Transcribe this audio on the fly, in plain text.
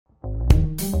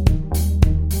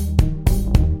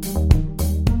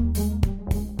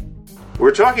We're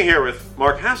talking here with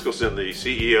Mark Haskelson, the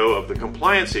CEO of the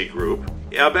Compliancy Group,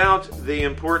 about the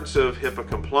importance of HIPAA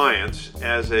compliance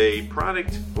as a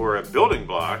product or a building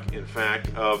block, in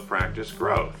fact, of practice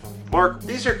growth. Mark,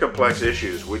 these are complex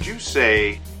issues. Would you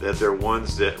say that they're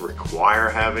ones that require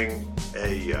having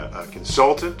a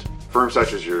consultant, firm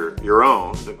such as your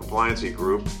own, the Compliancy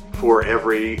Group, for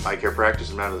every eye care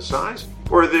practice no matter the size?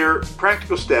 Or are there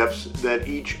practical steps that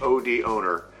each OD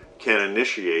owner can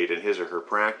initiate in his or her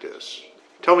practice?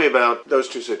 Tell me about those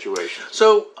two situations.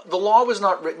 So the law was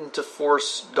not written to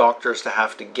force doctors to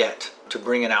have to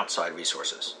bring in outside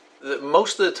resources.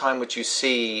 Most of the time what you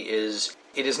see is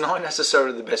it is not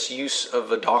necessarily the best use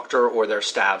of a doctor or their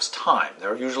staff's time.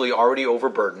 They're usually already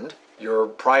overburdened. Your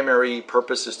primary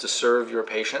purpose is to serve your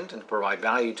patient and to provide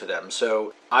value to them.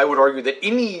 So I would argue that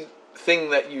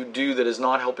anything that you do that is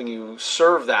not helping you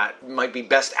serve that might be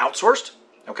best outsourced,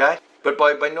 okay? But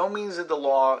by no means did the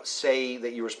law say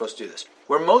that you were supposed to do this.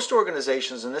 Where most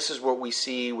organizations, and this is what we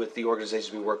see with the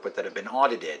organizations we work with that have been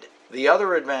audited, the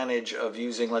other advantage of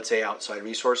using, let's say, outside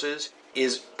resources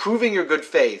is proving your good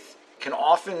faith can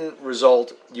often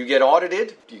result, you get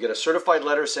audited, you get a certified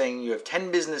letter saying you have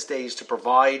 10 business days to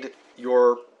provide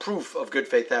your proof of good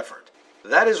faith effort.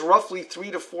 That is roughly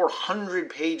 300 to 400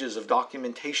 pages of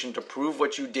documentation to prove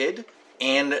what you did,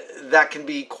 and that can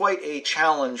be quite a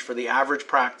challenge for the average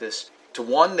practice to,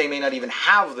 one, they may not even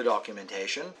have the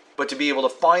documentation, but to be able to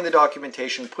find the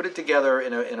documentation, put it together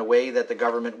in a way that the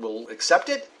government will accept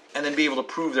it, and then be able to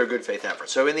prove their good faith effort.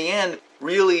 So in the end,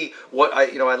 really, what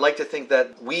I'd like to think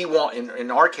that we want,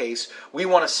 in our case, we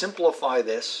want to simplify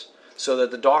this so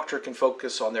that the doctor can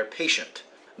focus on their patient,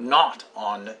 not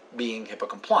on being HIPAA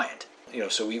compliant.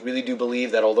 So we really do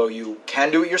believe that although you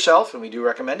can do it yourself, and we do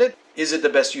recommend it, is it the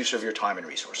best use of your time and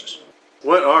resources?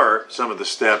 What are some of the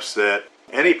steps that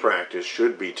any practice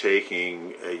should be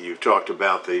taking? You've talked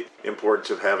about the importance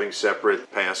of having separate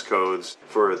passcodes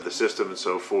for the system and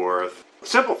so forth.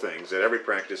 Simple things that every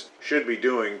practice should be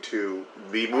doing to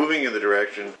be moving in the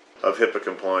direction of HIPAA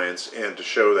compliance and to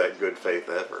show that good faith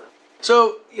effort.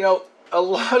 So, a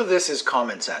lot of this is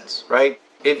common sense, right?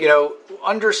 If,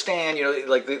 understand,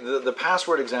 like the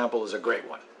password example is a great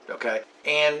one, okay?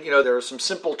 And, there are some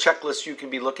simple checklists you can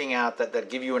be looking at that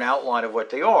give you an outline of what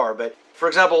they are. But, for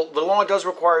example, the law does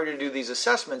require you to do these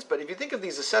assessments. But if you think of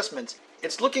these assessments,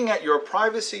 it's looking at your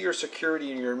privacy, your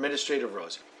security, and your administrative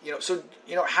roles.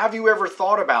 Have you ever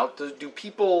thought about, do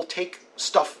people take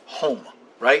stuff home,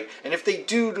 right? And if they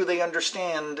do they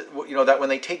understand, that when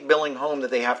they take billing home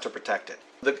that they have to protect it?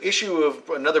 The issue of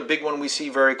another big one we see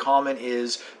very common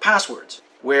is passwords,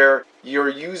 where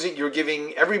you're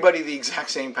giving everybody the exact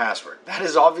same password. That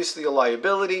is obviously a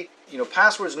liability.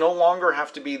 Passwords no longer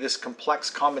have to be this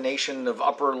complex combination of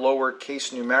upper, lower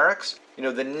case numerics. The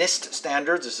NIST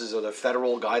standards, this is the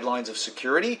federal guidelines of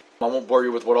security. I won't bore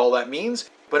you with what all that means.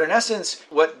 But in essence,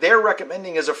 what they're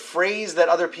recommending is a phrase that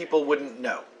other people wouldn't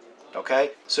know.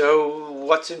 Okay? So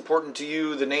what's important to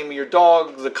you? The name of your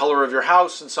dog, the color of your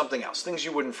house, and something else. Things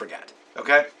you wouldn't forget.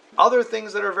 Okay? Other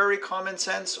things that are very common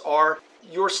sense are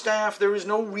your staff. There is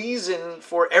no reason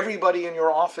for everybody in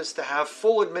your office to have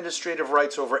full administrative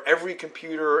rights over every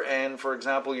computer and, for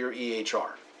example, your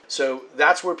EHR. So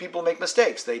that's where people make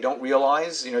mistakes. They don't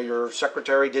realize, your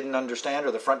secretary didn't understand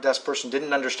or the front desk person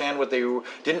didn't understand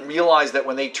didn't realize that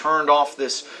when they turned off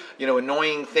this,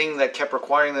 annoying thing that kept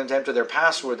requiring them to enter their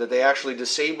password, that they actually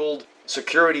disabled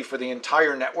security for the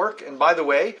entire network. And by the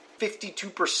way,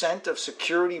 52% of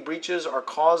security breaches are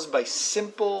caused by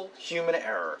simple human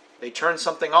error. They turned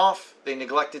something off, they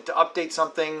neglected to update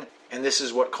something, and this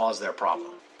is what caused their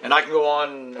problem. And I can go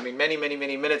on, many, many,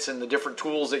 many minutes in the different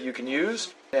tools that you can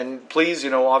use. And please,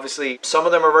 obviously, some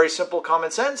of them are very simple,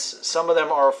 common sense. Some of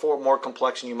them are more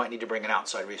complex, and you might need to bring in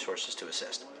outside resources to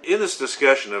assist. In this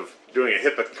discussion of doing a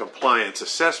HIPAA compliance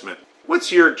assessment,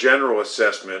 what's your general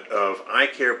assessment of eye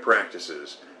care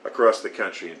practices across the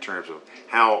country in terms of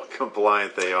how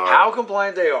compliant they are? How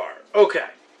compliant they are. Okay.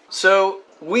 So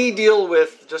we deal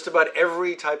with just about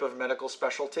every type of medical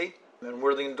specialty. And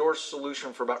we're the endorsed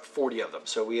solution for about 40 of them.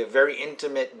 So we have very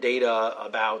intimate data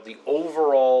about the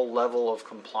overall level of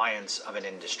compliance of an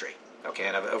industry, okay,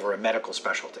 and over a medical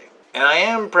specialty. And I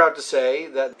am proud to say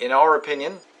that, in our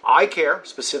opinion, eye care,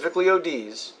 specifically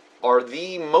ODs, are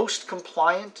the most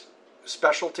compliant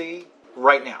specialty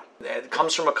right now. It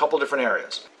comes from a couple different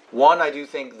areas. One, I do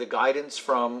think the guidance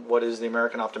from what is the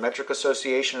American Optometric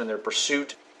Association and their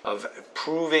pursuit of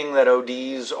proving that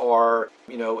ODs are,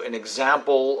 an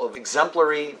example of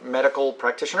exemplary medical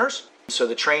practitioners. So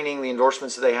the training, the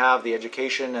endorsements that they have, the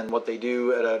education, and what they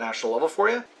do at a national level for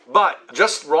you. But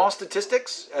just raw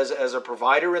statistics as a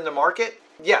provider in the market,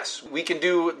 yes, we can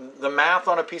do the math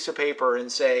on a piece of paper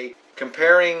and say,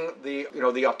 comparing the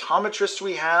optometrists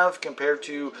we have compared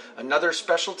to another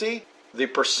specialty, the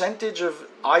percentage of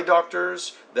eye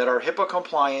doctors that are HIPAA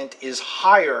compliant is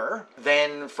higher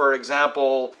than, for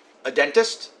example, a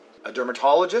dentist, a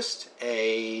dermatologist,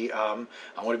 I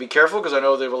want to be careful because I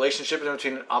know the relationship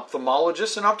between an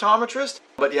ophthalmologist and optometrist,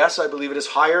 but yes, I believe it is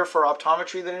higher for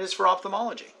optometry than it is for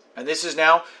ophthalmology. And this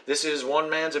is one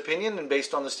man's opinion, and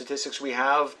based on the statistics we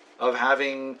have of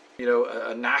having,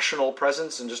 a national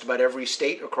presence in just about every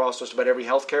state across just about every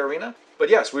healthcare arena. But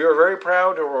yes, we are very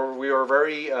proud, or we are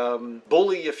very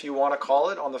bully, if you want to call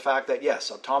it, on the fact that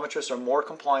yes, optometrists are more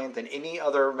compliant than any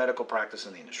other medical practice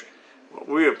in the industry. Well,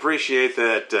 we appreciate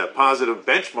that positive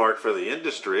benchmark for the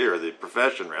industry, or the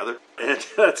profession rather, and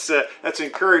that's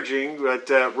encouraging, but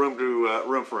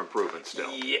room for improvement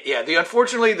still. Yeah.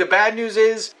 Unfortunately, the bad news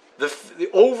is the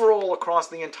overall across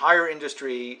the entire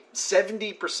industry,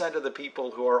 70% of the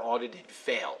people who are audited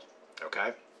fail.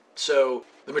 Okay, so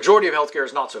the majority of healthcare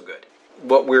is not so good.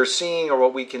 What we're seeing, or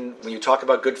when you talk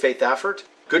about good faith effort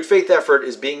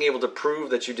is being able to prove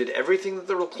that you did everything that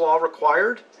the law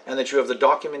required and that you have the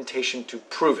documentation to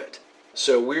prove it.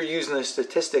 So we're using the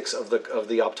statistics of the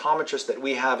optometrists that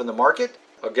we have in the market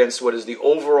against what is the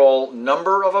overall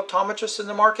number of optometrists in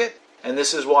the market. And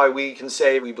this is why we can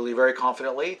say, we believe very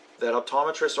confidently, that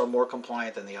optometrists are more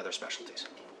compliant than the other specialties.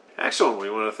 Excellent. We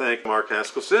want to thank Mark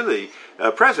Haskelson,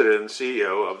 the President and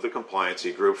CEO of the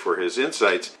Compliancy Group, for his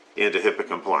insights into HIPAA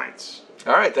compliance.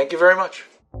 All right. Thank you very much.